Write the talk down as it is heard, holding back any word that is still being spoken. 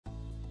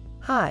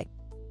Hi.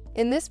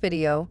 In this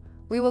video,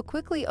 we will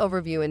quickly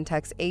overview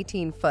Intex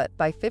 18-foot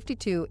by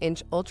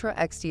 52-inch Ultra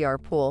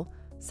XTR Pool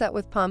Set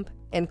with pump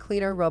and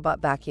cleaner robot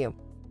vacuum.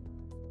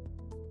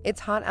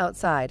 It's hot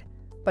outside,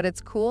 but it's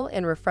cool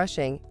and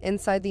refreshing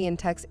inside the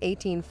Intex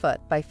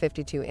 18-foot by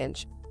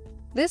 52-inch.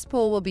 This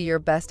pool will be your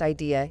best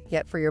idea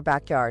yet for your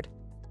backyard.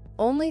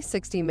 Only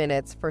 60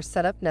 minutes for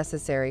setup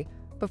necessary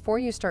before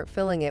you start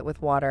filling it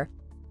with water.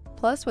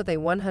 Plus, with a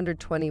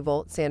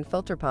 120-volt sand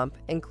filter pump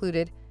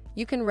included,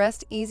 you can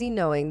rest easy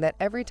knowing that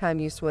every time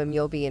you swim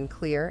you'll be in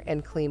clear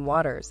and clean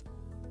waters.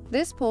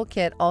 This pool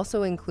kit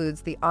also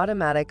includes the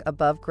automatic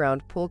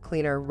above-ground pool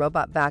cleaner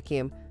robot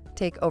vacuum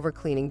take over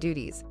cleaning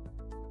duties.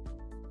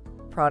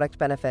 Product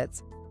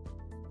benefits: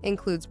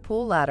 includes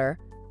pool ladder,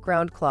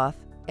 ground cloth,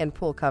 and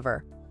pool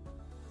cover.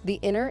 The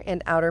inner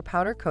and outer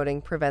powder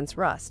coating prevents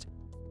rust.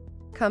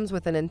 Comes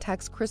with an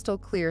Intex Krystal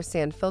Clear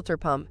sand filter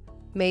pump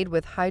made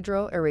with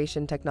Hydro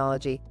Aeration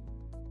Technology.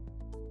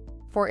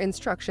 For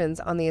instructions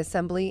on the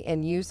assembly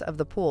and use of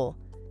the pool,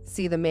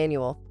 see the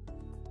manual.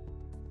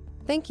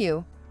 Thank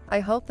you. I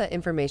hope that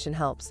information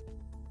helps.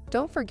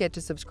 Don't forget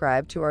to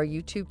subscribe to our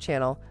YouTube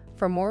channel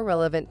for more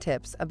relevant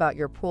tips about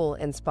your pool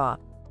and spa.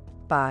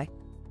 Bye.